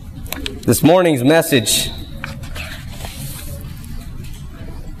This morning's message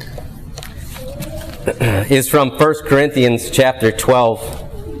is from 1 Corinthians chapter 12,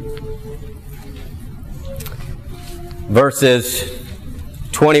 verses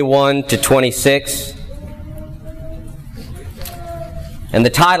 21 to 26. And the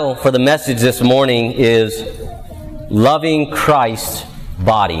title for the message this morning is Loving Christ's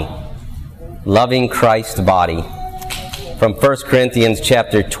Body. Loving Christ's Body. From 1 Corinthians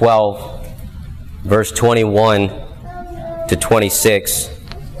chapter 12, verse 21 to 26.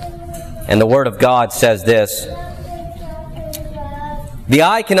 And the Word of God says this: The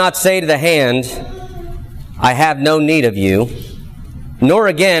eye cannot say to the hand, I have no need of you, nor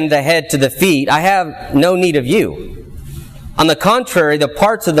again the head to the feet, I have no need of you. On the contrary, the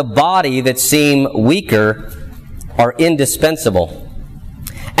parts of the body that seem weaker are indispensable.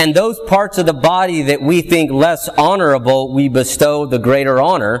 And those parts of the body that we think less honorable, we bestow the greater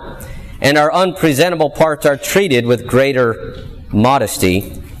honor, and our unpresentable parts are treated with greater modesty,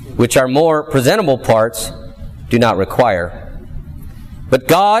 which our more presentable parts do not require. But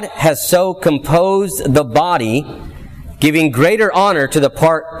God has so composed the body, giving greater honor to the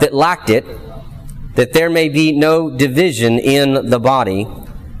part that lacked it, that there may be no division in the body,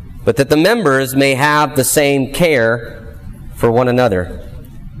 but that the members may have the same care for one another.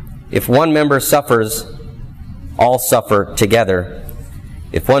 If one member suffers, all suffer together.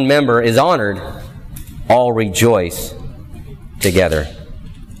 If one member is honored, all rejoice together.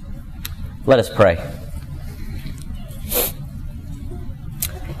 Let us pray.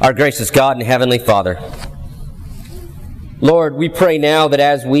 Our gracious God and Heavenly Father, Lord, we pray now that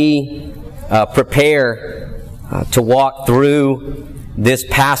as we prepare to walk through this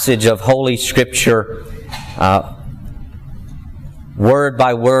passage of Holy Scripture, word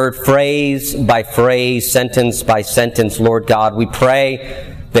by word, phrase by phrase, sentence by sentence, Lord God, we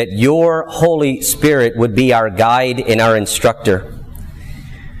pray that your Holy Spirit would be our guide and our instructor.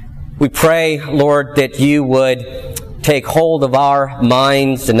 We pray, Lord, that you would take hold of our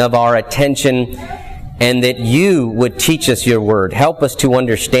minds and of our attention, and that you would teach us your word. Help us to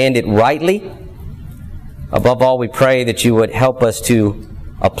understand it rightly. Above all, we pray that you would help us to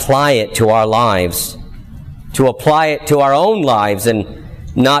apply it to our lives, to apply it to our own lives, and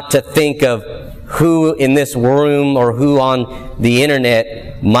not to think of who in this room or who on the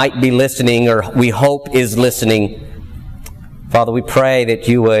internet might be listening or we hope is listening. Father, we pray that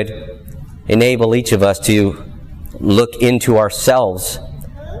you would enable each of us to look into ourselves,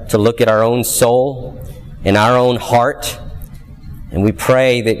 to look at our own soul and our own heart, and we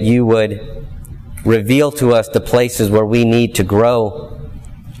pray that you would reveal to us the places where we need to grow.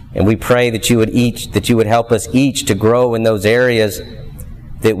 And we pray that you would help us each to grow in those areas,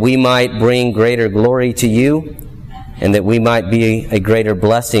 that we might bring greater glory to you, and that we might be a greater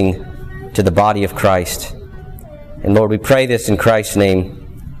blessing to the body of Christ. And Lord, we pray this in Christ's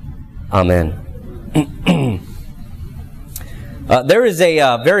name. Amen. There is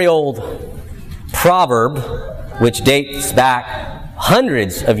a very old proverb which dates back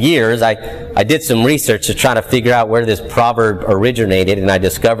hundreds of years. I did some research to try to figure out where this proverb originated, and I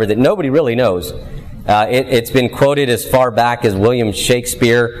discovered that nobody really knows. It's been quoted as far back as William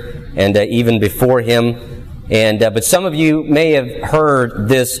Shakespeare and even before him. But some of you may have heard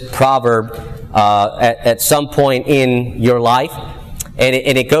this proverb at some point in your life, and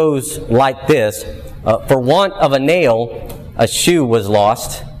it goes like this: for want of a nail, a shoe was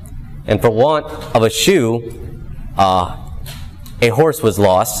lost, and for want of a shoe, a horse was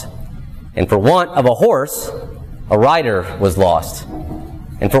lost, and for want of a horse, a rider was lost,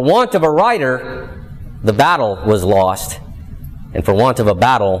 and for want of a rider, the battle was lost, and for want of a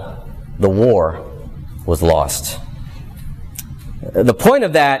battle, the war was lost. The point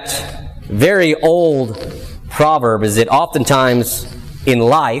of that very old proverb is that oftentimes in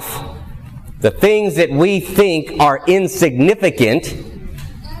life, the things that we think are insignificant,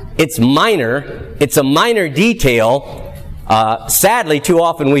 it's minor, it's a minor detail. Sadly, too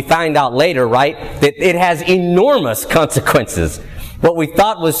often we find out later, right, that it has enormous consequences. What we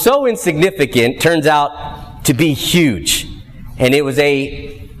thought was so insignificant turns out to be huge. And it was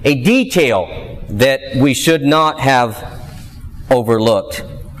a detail that we should not have overlooked.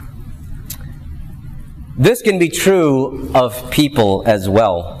 This can be true of people as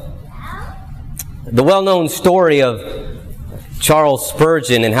well. The well-known story of Charles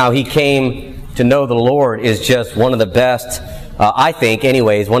Spurgeon and how he came to know the Lord is just one of the best, I think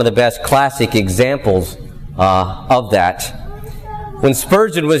anyways, one of the best classic examples of that. When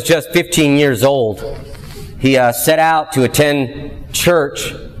Spurgeon was just 15 years old, he set out to attend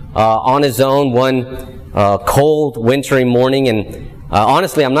church on his own one cold, wintry morning, and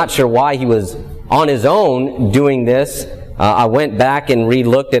Honestly, I'm not sure why he was on his own doing this. I went back and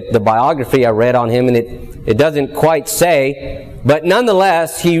re-looked at the biography I read on him, and it doesn't quite say. But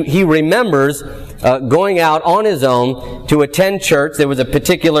nonetheless, he remembers going out on his own to attend church. There was a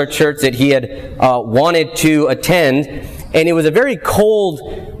particular church that he had wanted to attend, and it was a very cold,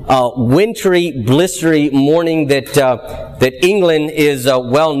 wintry, blistery morning that England is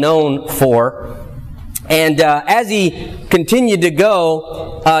well known for. And as he continued to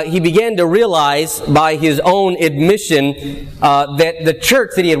go, he began to realize by his own admission that the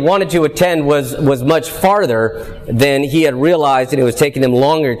church that he had wanted to attend was much farther than he had realized, and it was taking him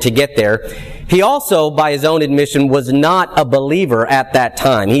longer to get there. He also, by his own admission, was not a believer at that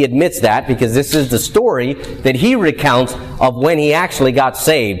time. He admits that because this is the story that he recounts of when he actually got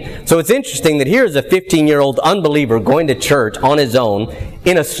saved. So it's interesting that here's a 15-year-old unbeliever going to church on his own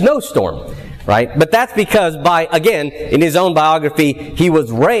in a snowstorm. Right? But that's because again, in his own biography, he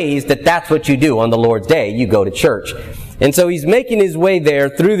was raised that that's what you do on the Lord's Day. You go to church. And so he's making his way there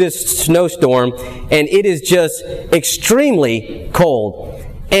through this snowstorm, and it is just extremely cold.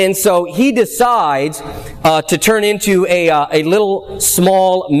 And so he decides to turn into a little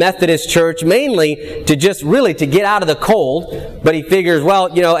small Methodist church, mainly to just really to get out of the cold. But he figures, well,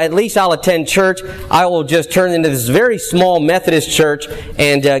 at least I'll attend church. I will just turn into this very small Methodist church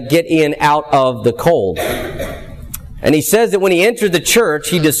and get out of the cold. And he says that when he entered the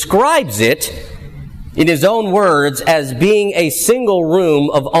church, he describes it in his own words as being a single room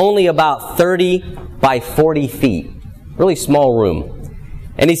of only about 30 by 40 feet. Really small room.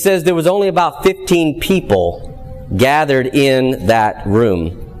 And he says there was only about 15 people gathered in that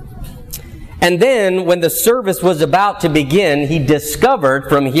room. And then, when the service was about to begin, he discovered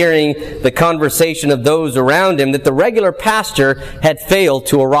from hearing the conversation of those around him that the regular pastor had failed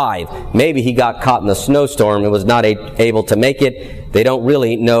to arrive. Maybe he got caught in the snowstorm and was not able to make it. They don't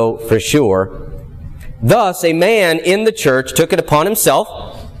really know for sure. Thus, a man in the church took it upon himself,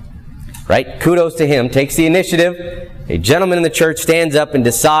 right? Kudos to him, takes the initiative. A gentleman in the church stands up and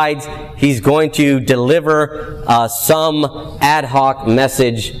decides he's going to deliver some ad hoc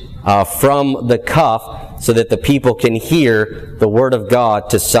message from the cuff so that the people can hear the Word of God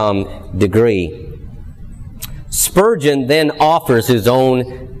to some degree. Spurgeon then offers his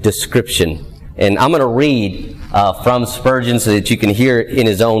own description. And I'm going to read from Spurgeon so that you can hear it in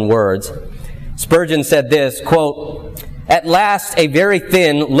his own words. Spurgeon said this, quote, "At last a very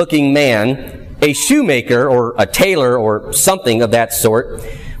thin-looking man, a shoemaker or a tailor or something of that sort,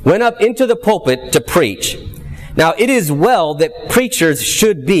 went up into the pulpit to preach. Now it is well that preachers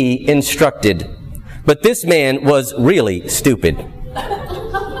should be instructed, but this man was really stupid.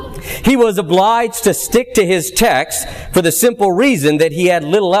 He was obliged to stick to his text for the simple reason that he had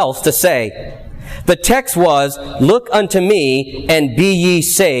little else to say. The text was, 'Look unto me, and be ye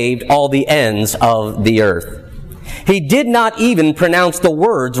saved, all the ends of the earth.' He did not even pronounce the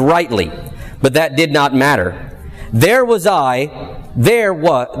words rightly, but that did not matter. There was, I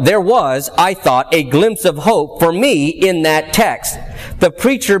thought, a glimpse of hope for me in that text. The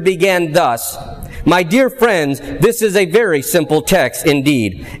preacher began thus, 'My dear friends, this is a very simple text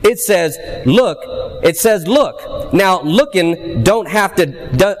indeed. It says, look. Now, looking don't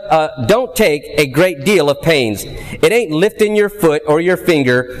take a great deal of pains. It ain't lifting your foot or your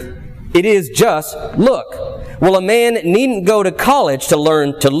finger. It is just look. Well, a man needn't go to college to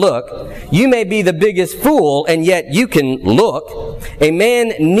learn to look. You may be the biggest fool, and yet you can look. A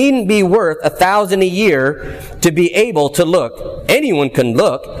man needn't be worth 1,000 a year to be able to look. Anyone can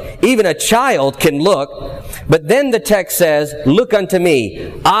look. Even a child can look. But then the text says, 'Look unto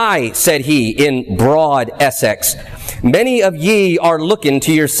me. I,' said he, in broad Essex. 'Many of ye are looking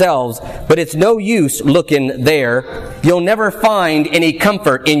to yourselves, but it's no use looking there. You'll never find any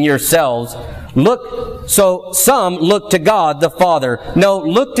comfort in yourselves. So some look to God the Father. No,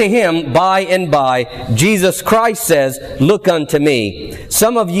 look to Him by and by. Jesus Christ says, 'Look unto me.'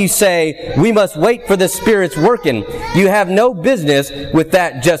 Some of you say, 'We must wait for the Spirit's working.' You have no business with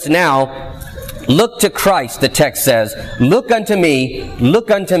that just now. Look to Christ, the text says. 'Look unto me,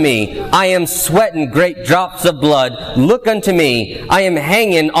 look unto me. I am sweating great drops of blood. Look unto me. I am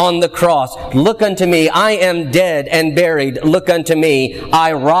hanging on the cross. Look unto me. I am dead and buried. Look unto me.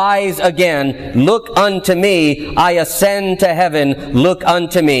 I rise again. Look unto me. I ascend to heaven. Look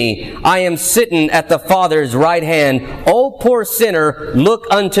unto me. I am sitting at the Father's right hand. O poor sinner, look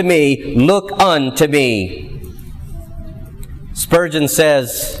unto me. Look unto me.'" Spurgeon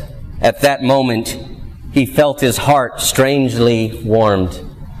says, at that moment, he felt his heart strangely warmed.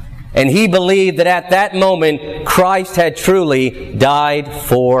 And he believed that at that moment, Christ had truly died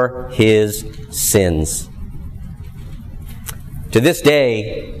for his sins. To this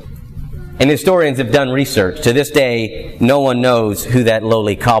day, and historians have done research, to this day, no one knows who that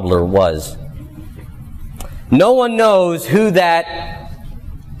lowly cobbler was. No one knows who that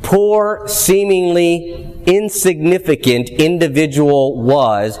poor, seemingly insignificant individual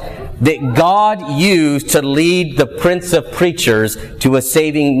was that God used to lead the Prince of Preachers to a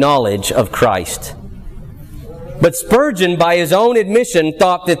saving knowledge of Christ. But Spurgeon, by his own admission,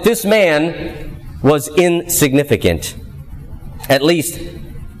 thought that this man was insignificant. At least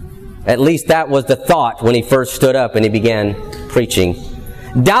that was the thought when he first stood up and he began preaching.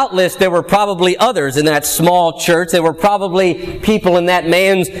 Doubtless there were probably others in that small church. There were probably people in that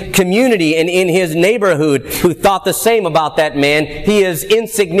man's community and in his neighborhood who thought the same about that man. He is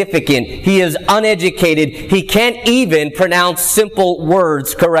insignificant. He is uneducated. He can't even pronounce simple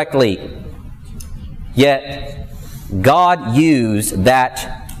words correctly. Yet, God used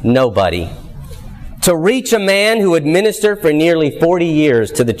that nobody to reach a man who would minister for nearly 40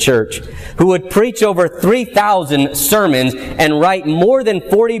 years to the church, who would preach over 3,000 sermons and write more than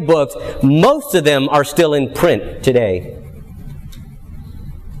 40 books. Most of them are still in print today.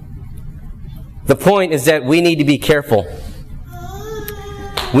 The point is that we need to be careful.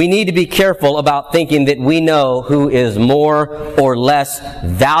 We need to be careful about thinking that we know who is more or less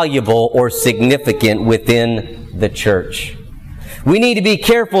valuable or significant within the church. We need to be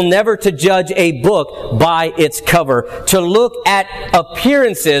careful never to judge a book by its cover, to look at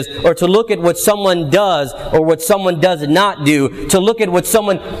appearances or to look at what someone does or what someone does not do, to look at what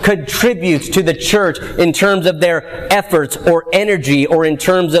someone contributes to the church in terms of their efforts or energy or in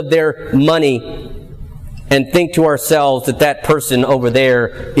terms of their money, and think to ourselves that that person over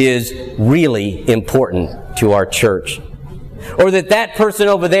there is really important to our church. Or that person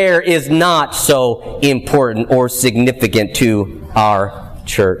over there is not so important or significant to our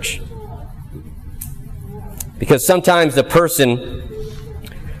church. Because sometimes the person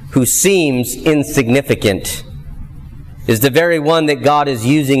who seems insignificant is the very one that God is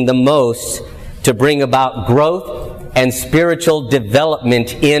using the most to bring about growth and spiritual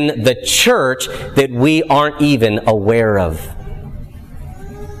development in the church that we aren't even aware of.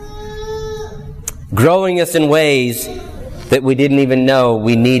 Growing us in ways that we didn't even know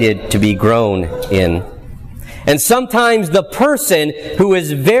we needed to be grown in. And sometimes the person who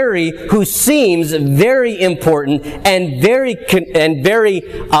seems very important and very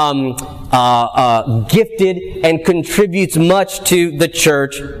gifted and contributes much to the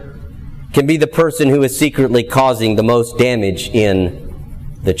church can be the person who is secretly causing the most damage in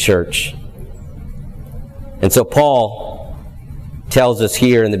the church. And so Paul tells us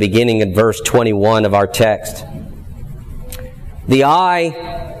here in the beginning of verse 21 of our text, the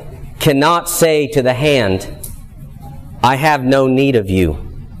eye cannot say to the hand, I have no need of you.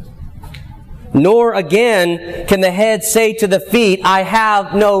 Nor again can the head say to the feet, I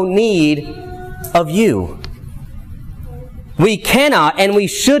have no need of you. We cannot and we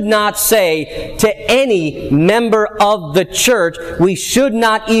should not say to any member of the church, we should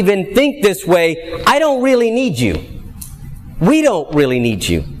not even think this way, I don't really need you. We don't really need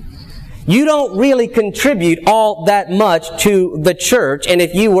you. You don't really contribute all that much to the church, and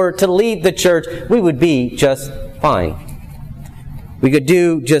if you were to leave the church, we would be just fine. We could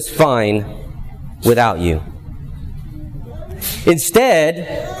do just fine without you.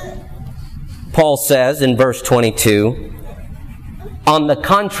 Instead, Paul says in verse 22, on the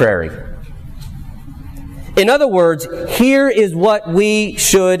contrary. In other words, here is what we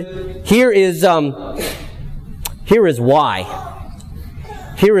should, here is why.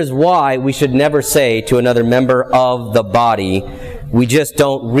 Here is why we should never say to another member of the body, we just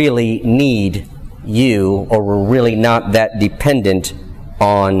don't really need you, or we're really not that dependent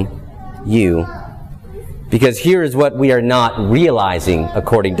on you. Because here is what we are not realizing,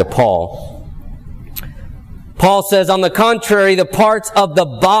 according to Paul. Paul says, on the contrary, the parts of the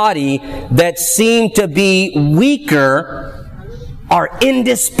body that seem to be weaker are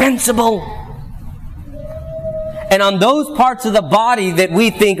indispensable. And on those parts of the body that we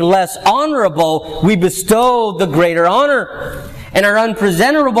think less honorable, we bestow the greater honor. And our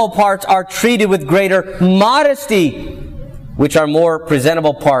unpresentable parts are treated with greater modesty, which our more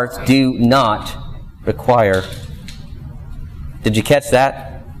presentable parts do not require. Did you catch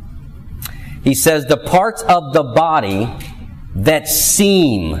that? He says the parts of the body that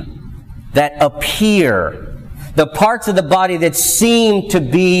seem, that appear, the parts of the body that seem to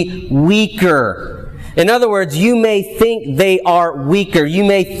be weaker. In other words, you may think they are weaker. You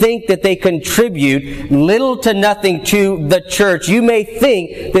may think that they contribute little to nothing to the church. You may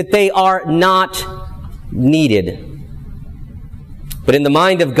think that they are not needed. But in the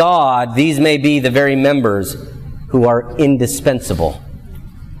mind of God, these may be the very members who are indispensable.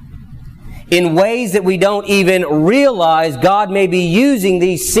 In ways that we don't even realize, God may be using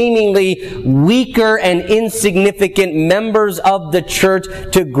these seemingly weaker and insignificant members of the church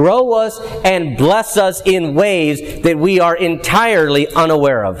to grow us and bless us in ways that we are entirely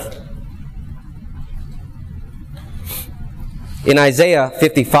unaware of. In Isaiah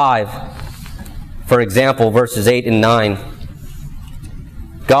 55, for example, verses 8 and 9,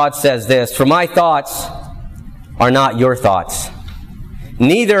 God says this, "For my thoughts are not your thoughts,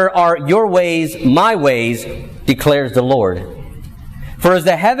 neither are your ways my ways, declares the Lord. For as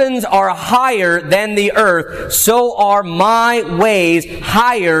the heavens are higher than the earth, so are my ways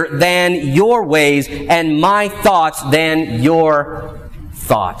higher than your ways, and my thoughts than your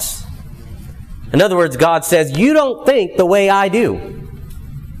thoughts." In other words, God says, you don't think the way I do.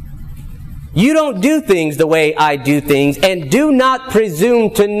 You don't do things the way I do things, and do not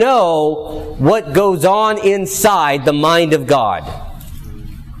presume to know what goes on inside the mind of God.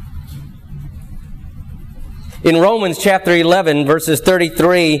 In Romans chapter 11, verses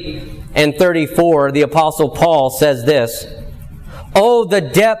 33 and 34, the Apostle Paul says this, "Oh, the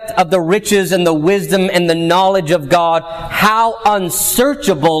depth of the riches and the wisdom and the knowledge of God! How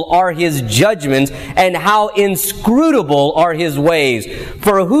unsearchable are His judgments, and how inscrutable are His ways!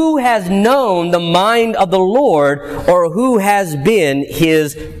 For who has known the mind of the Lord, or who has been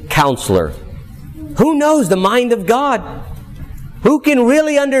His counselor?" Who knows the mind of God? Who can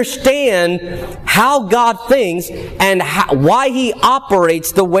really understand how God thinks and why He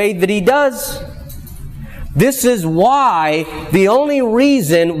operates the way that He does? This is why the only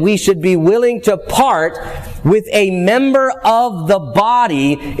reason we should be willing to part with a member of the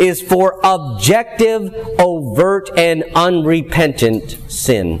body is for objective, overt, and unrepentant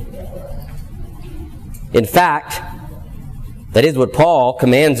sin. In fact, that is what Paul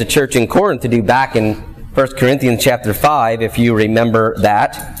commands the church in Corinth to do back in 1 Corinthians chapter 5, if you remember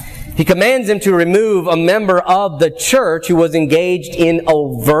that. He commands them to remove a member of the church who was engaged in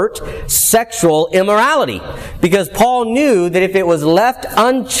overt sexual immorality. Because Paul knew that if it was left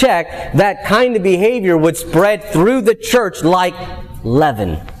unchecked, that kind of behavior would spread through the church like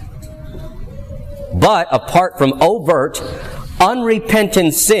leaven. But apart from overt,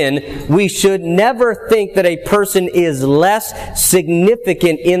 unrepentant sin, we should never think that a person is less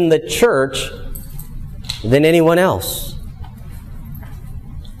significant in the church than anyone else.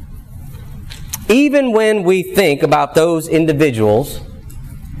 Even when we think about those individuals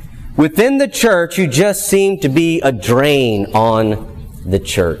within the church who just seem to be a drain on the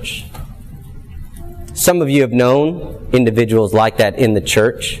church. Some of you have known individuals like that in the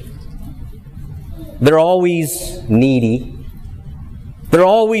church. They're always needy. They're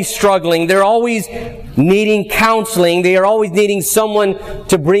always struggling. They're always needing counseling. They are always needing someone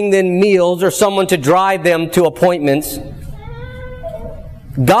to bring them meals or someone to drive them to appointments.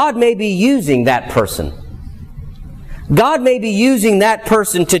 God may be using that person. God may be using that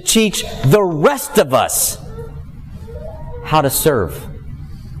person to teach the rest of us how to serve.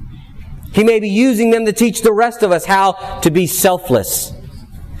 He may be using them to teach the rest of us how to be selfless,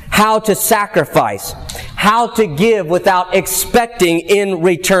 how to sacrifice, how to give without expecting in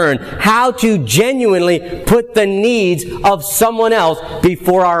return, how to genuinely put the needs of someone else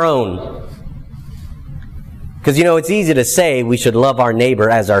before our own. Because, it's easy to say we should love our neighbor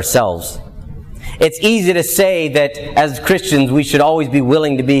as ourselves. It's easy to say that as Christians we should always be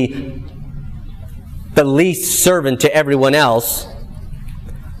willing to be the least servant to everyone else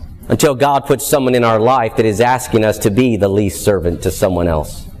until God puts someone in our life that is asking us to be the least servant to someone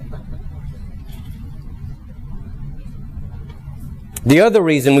else. The other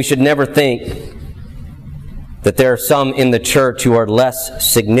reason we should never think that there are some in the church who are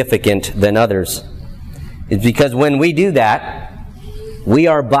less significant than others is because when we do that, we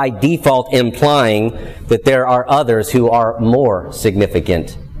are by default implying that there are others who are more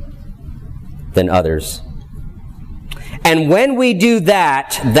significant than others. And when we do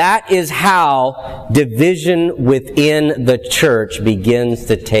that, that is how division within the church begins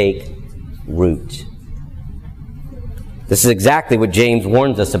to take root. This is exactly what James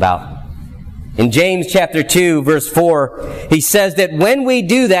warns us about. In James chapter 2, verse 4, he says that when we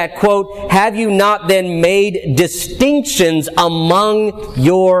do that, quote, "Have you not then made distinctions among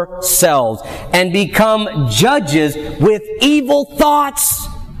yourselves and become judges with evil thoughts?"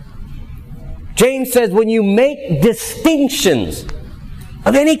 James says when you make distinctions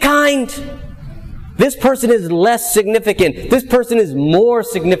of any kind, this person is less significant, this person is more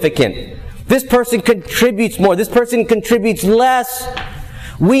significant, this person contributes more, this person contributes less.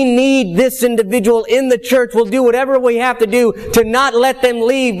 We need this individual in the church. We'll do whatever we have to do to not let them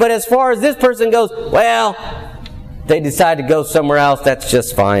leave. But as far as this person goes, well, they decide to go somewhere else, that's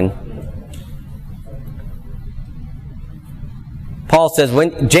just fine.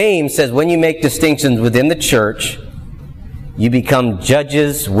 James says, when you make distinctions within the church, you become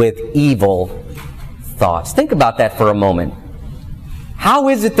judges with evil thoughts. Think about that for a moment. How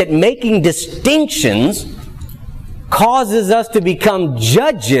is it that making distinctions causes us to become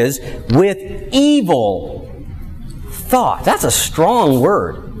judges with evil thoughts? That's a strong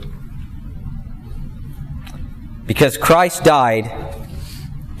word. Because Christ died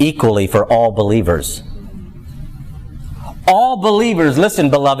equally for all believers. All believers, listen,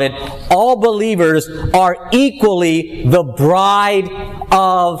 beloved, all believers are equally the bride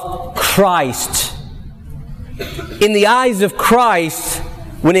of Christ. In the eyes of Christ,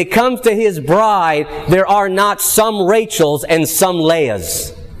 when it comes to His bride, there are not some Rachels and some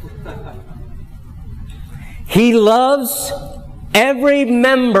Leahs. He loves every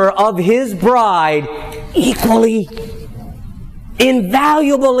member of His bride equally,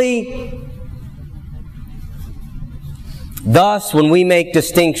 invaluably. Thus, when we make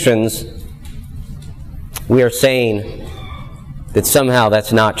distinctions, we are saying that somehow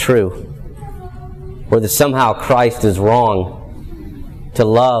that's not true, or that somehow Christ is wrong to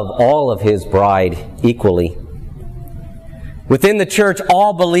love all of His bride equally. Within the church,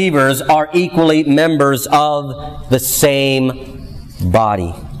 all believers are equally members of the same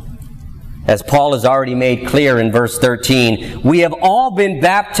body. As Paul has already made clear in verse 13, we have all been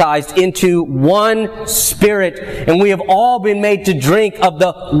baptized into one Spirit, and we have all been made to drink of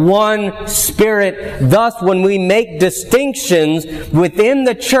the one Spirit. Thus, when we make distinctions within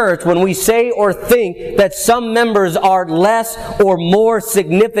the church, when we say or think that some members are less or more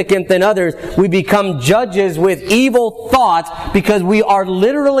significant than others, we become judges with evil thoughts because we are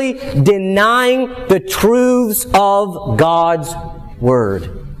literally denying the truths of God's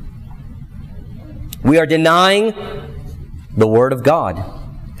Word. We are denying the Word of God.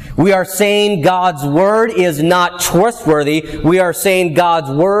 We are saying God's Word is not trustworthy. We are saying God's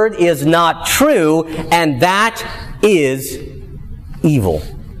Word is not true, and that is evil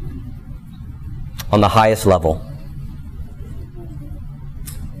on the highest level.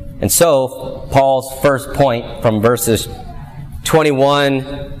 And so, Paul's first point from verses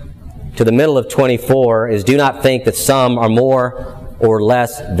 21 to the middle of 24 is, do not think that some are more or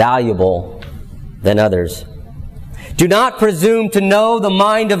less valuable than others. Do not presume to know the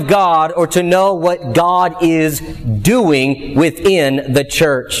mind of God or to know what God is doing within the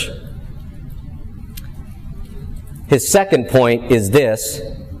church. His second point is this,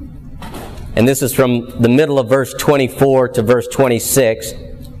 and this is from the middle of verse 24 to verse 26.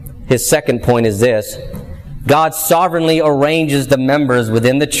 His second point is this: God sovereignly arranges the members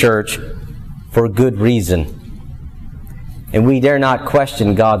within the church for good reason. And we dare not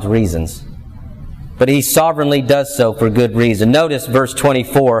question God's reasons. But He sovereignly does so for good reason. Notice verse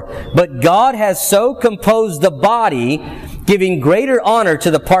 24. But God has so composed the body, giving greater honor to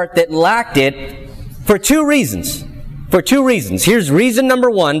the part that lacked it, for two reasons. For two reasons. Here's reason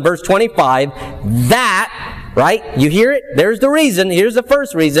number one, verse 25. That, right? You hear it? There's the reason. Here's the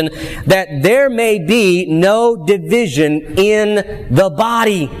first reason. That there may be no division in the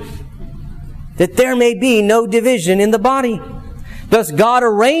body. That there may be no division in the body. Thus, God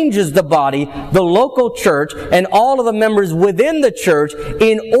arranges the body, the local church, and all of the members within the church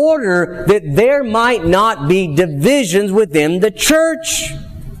in order that there might not be divisions within the church.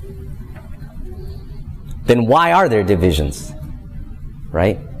 Then why are there divisions?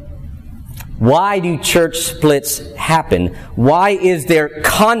 Right? Why do church splits happen? Why is there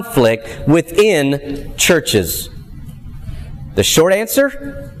conflict within churches? The short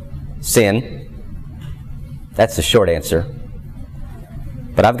answer? Sin. That's the short answer.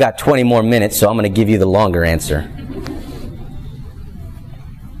 But I've got 20 more minutes, so I'm going to give you the longer answer.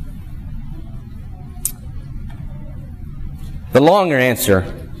 The longer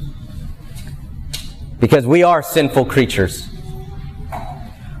answer, because we are sinful creatures.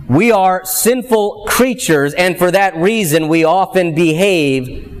 We are sinful creatures, and for that reason we often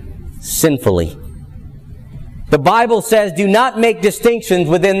behave sinfully. The Bible says, do not make distinctions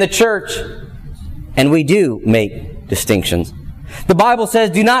within the church. And we do make distinctions. The Bible says,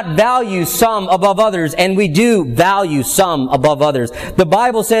 do not value some above others, and we do value some above others. The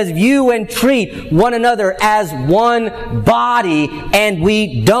Bible says, view and treat one another as one body, and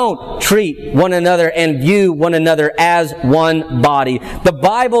we don't treat one another and view one another as one body. The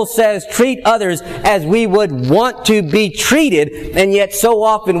Bible says, treat others as we would want to be treated, and yet so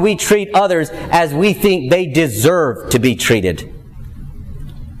often we treat others as we think they deserve to be treated.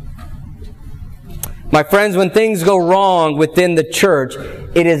 My friends, when things go wrong within the church,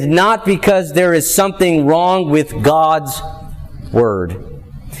 it is not because there is something wrong with God's Word.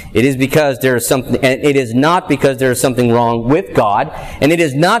 It is because there is something, and it is not because there is something wrong with God, and it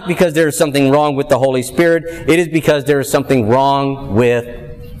is not because there is something wrong with the Holy Spirit. It is because there is something wrong with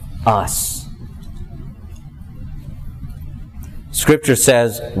us. Scripture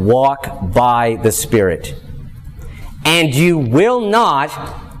says, walk by the Spirit, and you will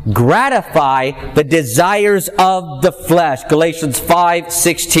not gratify the desires of the flesh. Galatians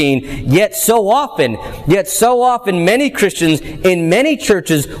 5:16. Yet so often many Christians in many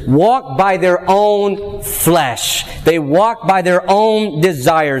churches walk by their own flesh. They walk by their own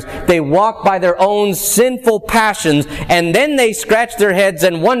desires. They walk by their own sinful passions, and then they scratch their heads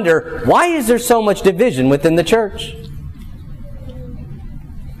and wonder, why is there so much division within the church?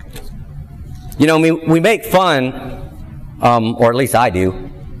 You know, we make fun, or at least I do,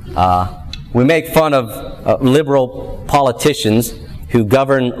 we make fun of liberal politicians who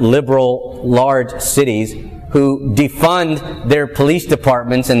govern liberal large cities, who defund their police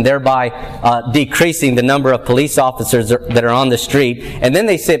departments and thereby decreasing the number of police officers that are on the street. And then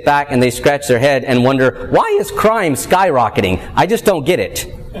they sit back and they scratch their head and wonder, why is crime skyrocketing? I just don't get it.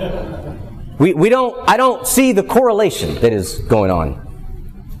 I don't see the correlation that is going on.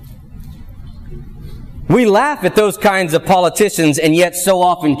 We laugh at those kinds of politicians, and yet so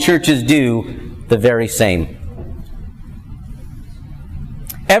often churches do the very same.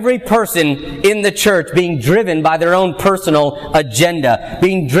 Every person in the church being driven by their own personal agenda,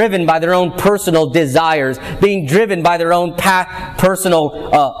 being driven by their own personal desires, being driven by their own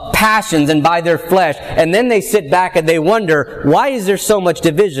personal passions and by their flesh. And then they sit back and they wonder, why is there so much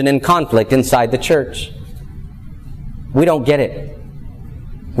division and conflict inside the church? We don't get it.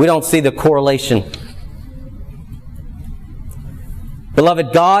 We don't see the correlation.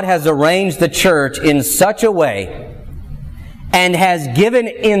 Beloved, God has arranged the church in such a way and has given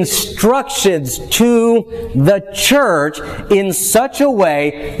instructions to the church in such a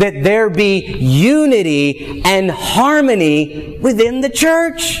way that there be unity and harmony within the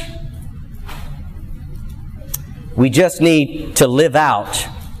church. We just need to live out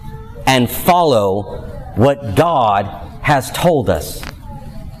and follow what God has told us.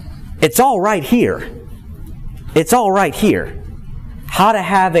 It's all right here. It's all right here. How to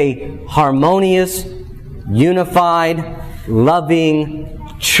have a harmonious, unified, loving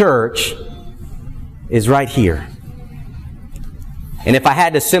church is right here. And if I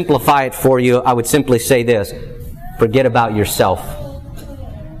had to simplify it for you, I would simply say this: forget about yourself.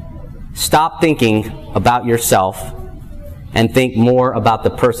 Stop thinking about yourself and think more about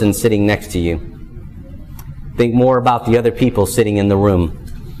the person sitting next to you. Think more about the other people sitting in the room.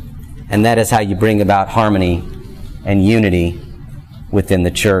 And that is how you bring about harmony and unity within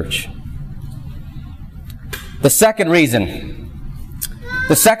the church. The second reason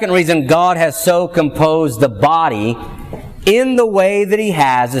God has so composed the body in the way that He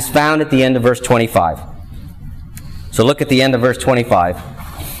has is found at the end of verse 25. So look at the end of verse 25.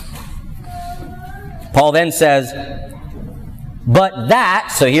 Paul then says, but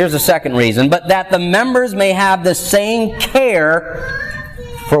that, so here's the second reason, but that the members may have the same care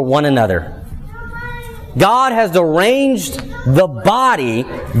for one another. God has arranged the body,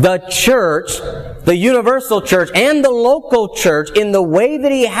 the church, the universal church, and the local church in the way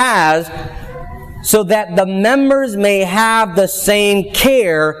that He has, so that the members may have the same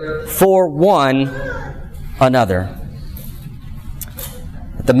care for one another.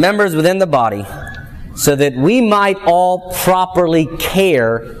 The members within the body, so that we might all properly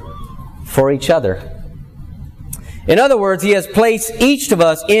care for each other. In other words, He has placed each of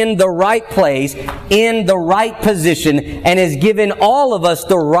us in the right place, in the right position, and has given all of us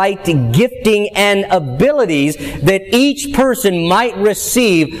the right gifting and abilities that each person might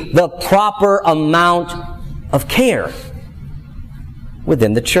receive the proper amount of care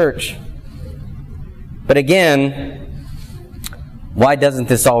within the church. But again, why doesn't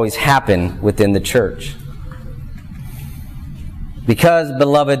this always happen within the church? Because,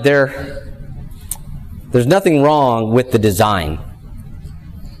 beloved, there's nothing wrong with the design.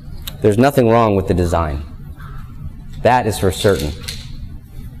 There's nothing wrong with the design. That is for certain.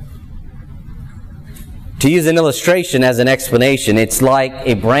 To use an illustration as an explanation, it's like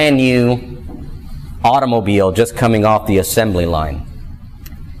a brand new automobile just coming off the assembly line.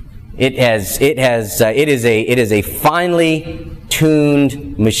 It is a finely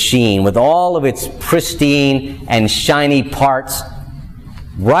tuned machine with all of its pristine and shiny parts.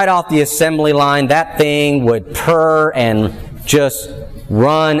 Right off the assembly line, that thing would purr and just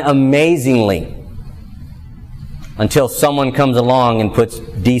run amazingly until someone comes along and puts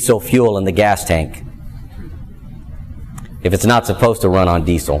diesel fuel in the gas tank. if it's not supposed to run on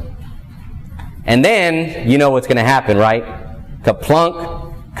diesel. And then, you know what's going to happen, right?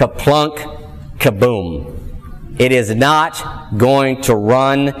 Kaplunk, kaplunk, kaboom. It is not going to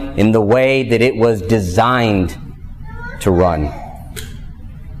run in the way that it was designed to run.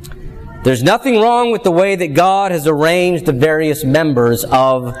 There's nothing wrong with the way that God has arranged the various members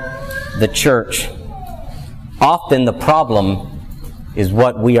of the church. Often the problem is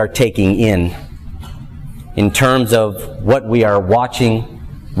what we are taking in terms of what we are watching,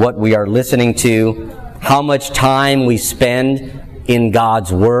 what we are listening to, how much time we spend in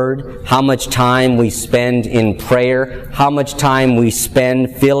God's Word, how much time we spend in prayer, how much time we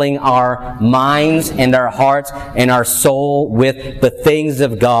spend filling our minds and our hearts and our soul with the things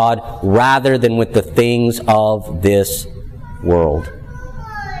of God rather than with the things of this world.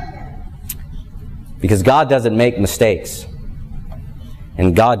 Because God doesn't make mistakes,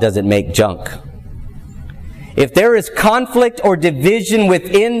 and God doesn't make junk. If there is conflict or division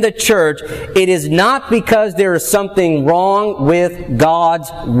within the church, it is not because there is something wrong with God's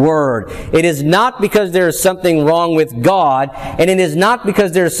Word. It is not because there is something wrong with God, and it is not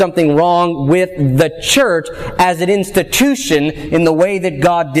because there is something wrong with the church as an institution in the way that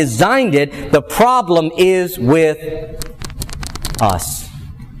God designed it. The problem is with us.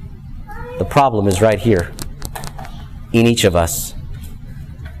 The problem is right here, in each of us.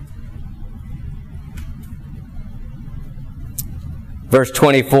 Verse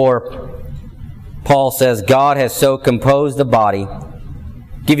 24, Paul says, God has so composed the body,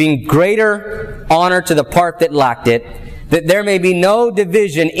 giving greater honor to the part that lacked it, that there may be no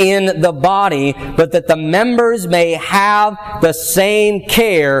division in the body, but that the members may have the same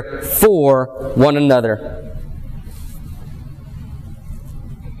care for one another.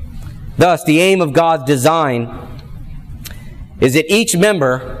 Thus, the aim of God's design is that each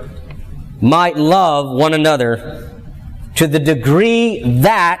member might love one another to the degree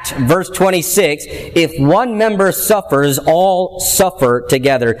that, verse 26, if one member suffers, all suffer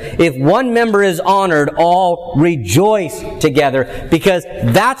together. If one member is honored, all rejoice together. Because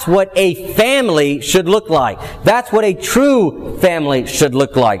that's what a family should look like. That's what a true family should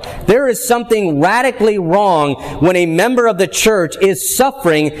look like. There is something radically wrong when a member of the church is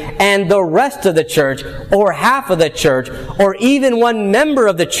suffering and the rest of the church, or half of the church, or even one member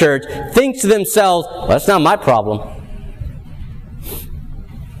of the church thinks to themselves, well, that's not my problem.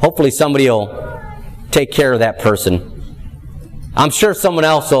 Hopefully somebody will take care of that person. I'm sure someone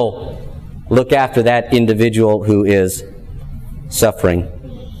else will look after that individual who is suffering.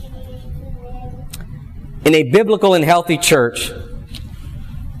 In a biblical and healthy church,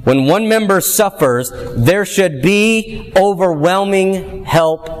 when one member suffers, there should be overwhelming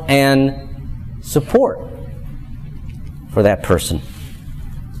help and support for that person.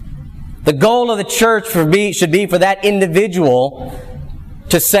 The goal of the church should be for that individual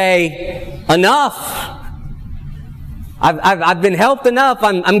to say, enough. I've been helped enough.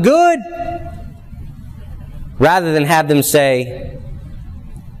 I'm good. Rather than have them say,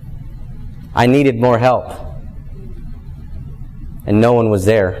 I needed more help. And no one was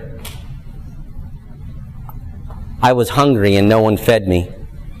there. I was hungry and no one fed me.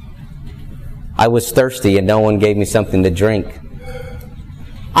 I was thirsty and no one gave me something to drink.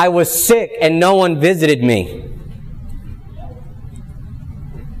 I was sick and no one visited me.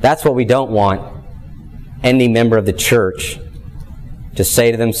 That's what we don't want any member of the church to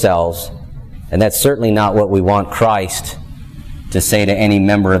say to themselves, and that's certainly not what we want Christ to say to any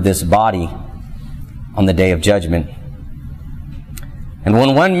member of this body on the day of judgment. And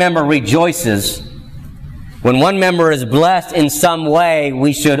when one member rejoices, when one member is blessed in some way,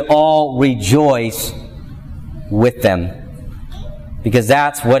 we should all rejoice with them. Because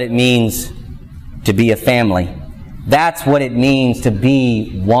that's what it means to be a family. That's what it means to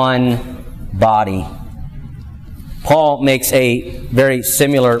be one body. Paul makes a very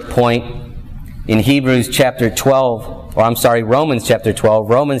similar point in Romans chapter 12. Romans chapter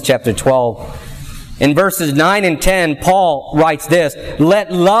 12. In verses 9 and 10, Paul writes this,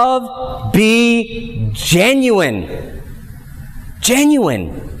 let love be genuine.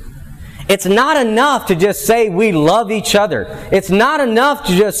 Genuine. It's not enough to just say we love each other. It's not enough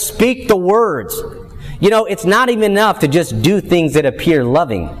to just speak the words. You know, it's not even enough to just do things that appear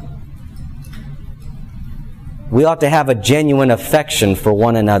loving. We ought to have a genuine affection for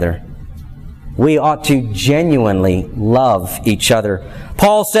one another. We ought to genuinely love each other.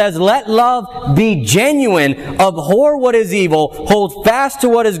 Paul says, let love be genuine, abhor what is evil, hold fast to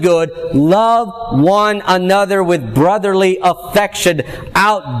what is good, love one another with brotherly affection,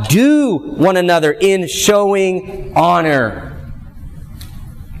 outdo one another in showing honor.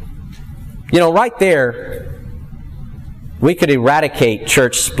 You know, right there, We could eradicate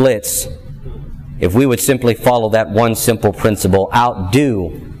church splits if we would simply follow that one simple principle: outdo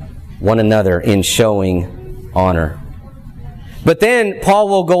one another in showing honor. But then Paul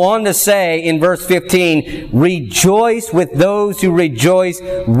will go on to say in verse 15, rejoice with those who rejoice,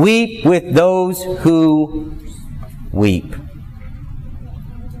 weep with those who weep.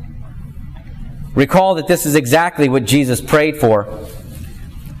 Recall that this is exactly what Jesus prayed for.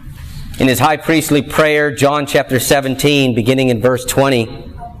 In his high priestly prayer, John chapter 17, beginning in verse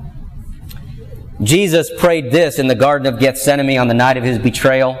 20, Jesus prayed this in the Garden of Gethsemane on the night of his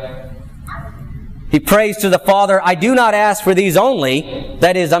betrayal. He prays to the Father, I do not ask for these only.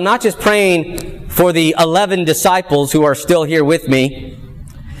 That is, I'm not just praying for the 11 disciples who are still here with me,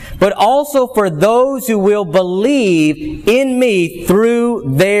 but also for those who will believe in me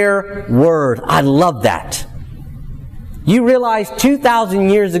through their word. I love that. You realize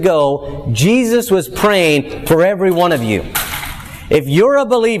 2,000 years ago, Jesus was praying for every one of you. If you're a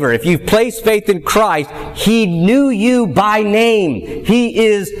believer, if you've placed faith in Christ, He knew you by name. He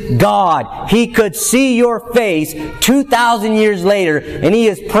is God. He could see your face 2,000 years later, and He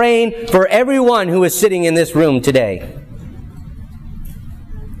is praying for everyone who is sitting in this room today.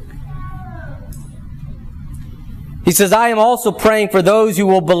 He says, I am also praying for those who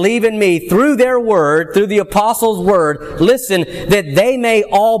will believe in me through their word, through the apostles' word. Listen, that they may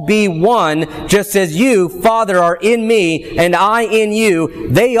all be one, just as you, Father, are in me and I in you.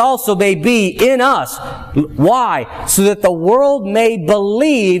 They also may be in us. Why? So that the world may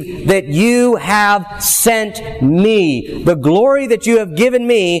believe that you have sent me. The glory that you have given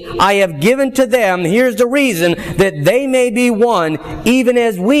me, I have given to them. Here's the reason, that they may be one, even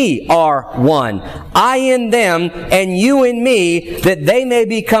as we are one. I in them, and you in me, that they may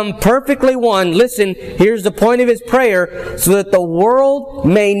become perfectly one. Listen, here's the point of his prayer, so that the world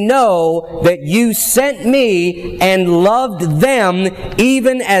may know that you sent me and loved them,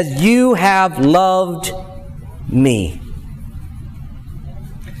 even as you have loved me.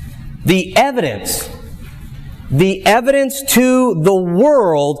 The evidence to the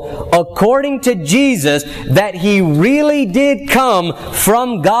world, according to Jesus, that He really did come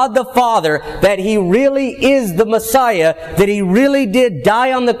from God the Father, that He really is the Messiah, that He really did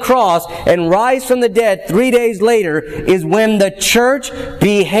die on the cross and rise from the dead 3 days later, is when the church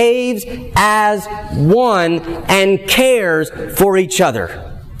behaves as one and cares for each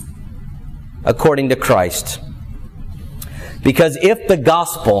other, according to Christ. Because if the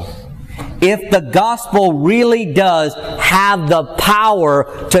gospel really does have the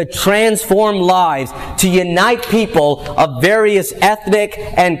power to transform lives, to unite people of various ethnic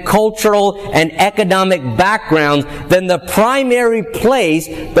and cultural and economic backgrounds, then the primary place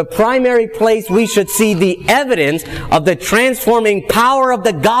we should see the evidence of the transforming power of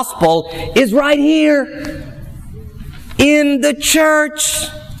the gospel is right here in the church.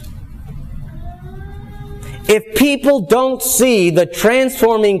 If people don't see the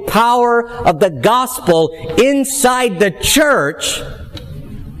transforming power of the gospel inside the church,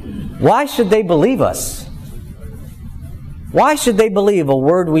 why should they believe us? Why should they believe a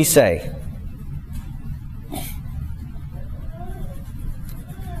word we say?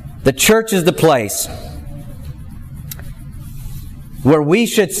 The church is the place where we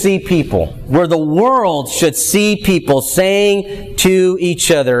should see people, where the world should see people saying to each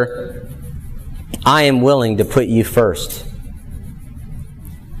other, I am willing to put you first.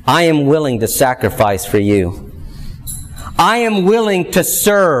 I am willing to sacrifice for you. I am willing to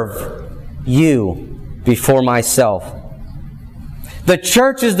serve you before myself. The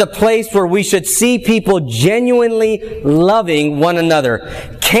church is the place where we should see people genuinely loving one another,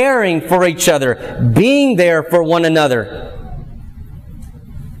 caring for each other, being there for one another.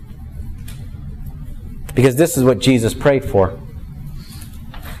 Because this is what Jesus prayed for.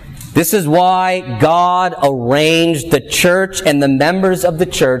 This is why God arranged the church and the members of the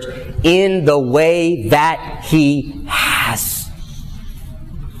church in the way that He has.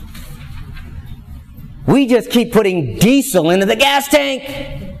 We just keep putting diesel into the gas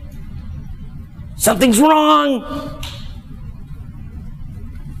tank. Something's wrong.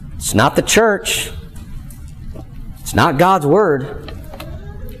 It's not the church. It's not God's Word.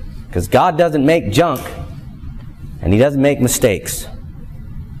 Because God doesn't make junk. And He doesn't make mistakes.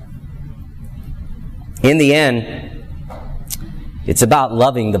 In the end, it's about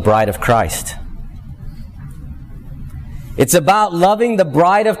loving the bride of Christ. It's about loving the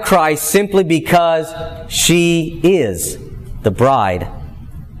bride of Christ simply because she is the bride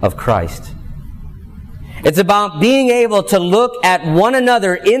of Christ. It's about being able to look at one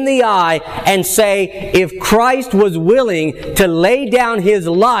another in the eye and say, if Christ was willing to lay down His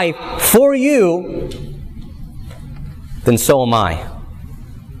life for you, then so am I.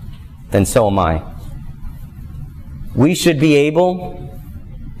 Then so am I. We should be able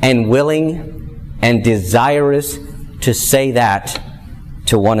and willing and desirous to say that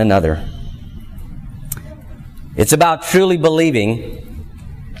to one another. It's about truly believing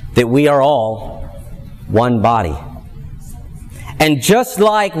that we are all one body. And just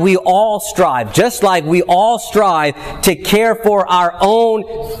like we all strive to care for our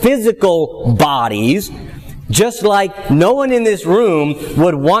own physical bodies, just like no one in this room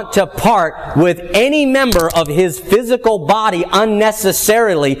would want to part with any member of his physical body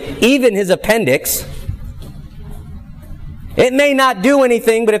unnecessarily, even his appendix. It may not do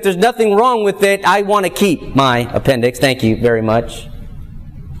anything, but if there's nothing wrong with it, I want to keep my appendix. Thank you very much.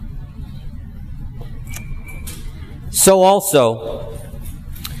 So also,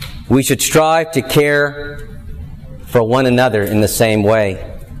 we should strive to care for one another in the same way.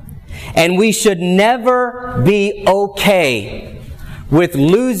 And we should never be okay with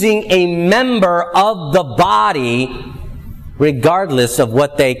losing a member of the body regardless of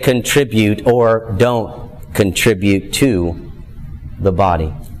what they contribute or don't contribute to the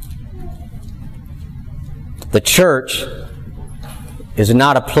body. The church is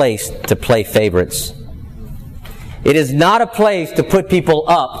not a place to play favorites. It is not a place to put people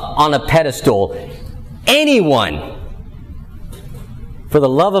up on a pedestal. Anyone, for the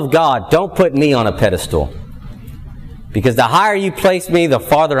love of God, don't put me on a pedestal. Because the higher you place me, the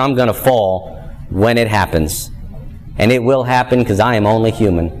farther I'm going to fall when it happens. And it will happen because I am only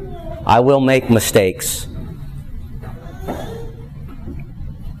human. I will make mistakes.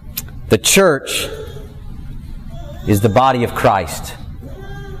 The church is the body of Christ.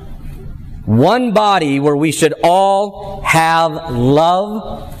 One body where we should all have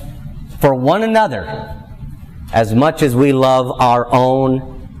love for one another as much as we love our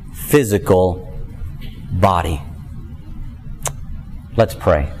own physical body. Let's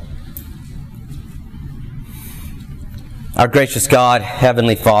pray. Our gracious God,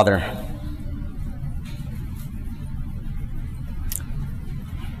 Heavenly Father,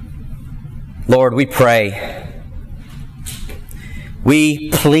 Lord, we pray, we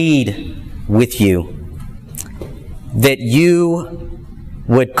plead with you that you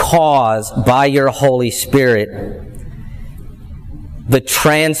would cause by your Holy Spirit the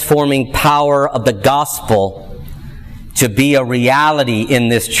transforming power of the gospel to be a reality in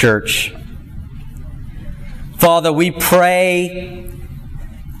this church. Father, we pray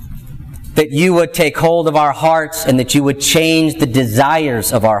that you would take hold of our hearts and that you would change the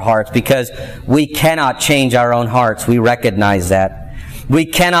desires of our hearts, because we cannot change our own hearts. We recognize that. We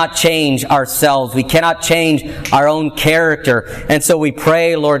cannot change ourselves. We cannot change our own character. And so we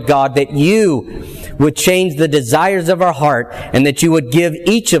pray, Lord God, that you would change the desires of our heart and that you would give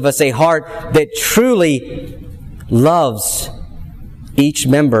each of us a heart that truly loves each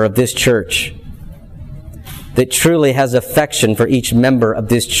member of this church, that truly has affection for each member of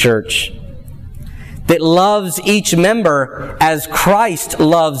this church, that loves each member as Christ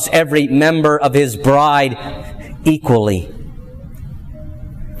loves every member of his bride equally.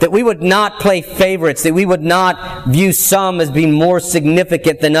 That we would not play favorites, that we would not view some as being more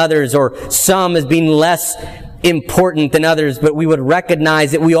significant than others or some as being less important than others, but we would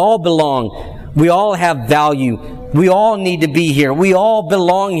recognize that we all belong. We all have value. We all need to be here. We all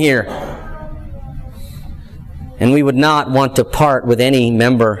belong here. And we would not want to part with any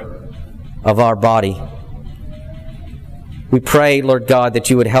member of our body. We pray, Lord God,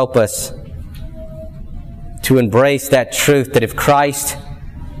 that you would help us to embrace that truth that if Christ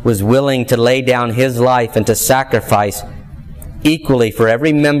was willing to lay down his life and to sacrifice equally for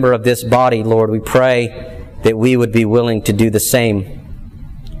every member of this body, Lord, we pray that we would be willing to do the same.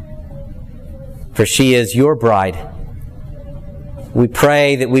 For she is your bride. We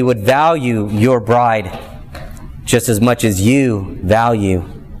pray that we would value your bride just as much as you value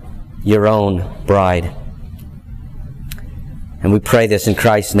your own bride. And we pray this in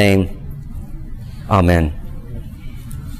Christ's name. Amen.